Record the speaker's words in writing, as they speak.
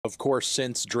Of course,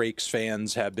 since Drake's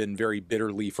fans have been very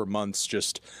bitterly for months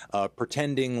just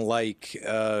pretending like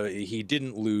he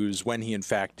didn't lose when he in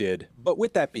fact did. But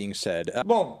with that being said,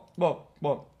 Well,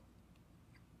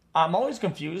 I'm always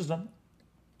confused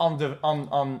on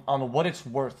what it's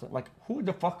worth. Like, who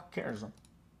the fuck cares?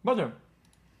 Brother,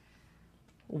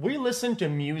 we listen to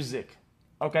music,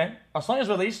 okay? A song is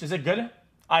released, is it good?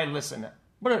 I listen.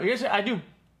 Brother, here's what I do.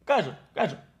 Guys,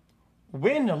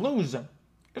 win or lose, it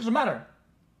doesn't matter.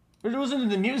 We're losing to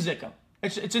the music.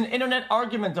 It's an internet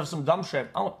argument of some dumb shit.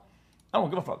 I don't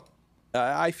give a fuck.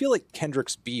 I feel like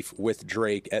Kendrick's beef with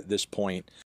Drake at this point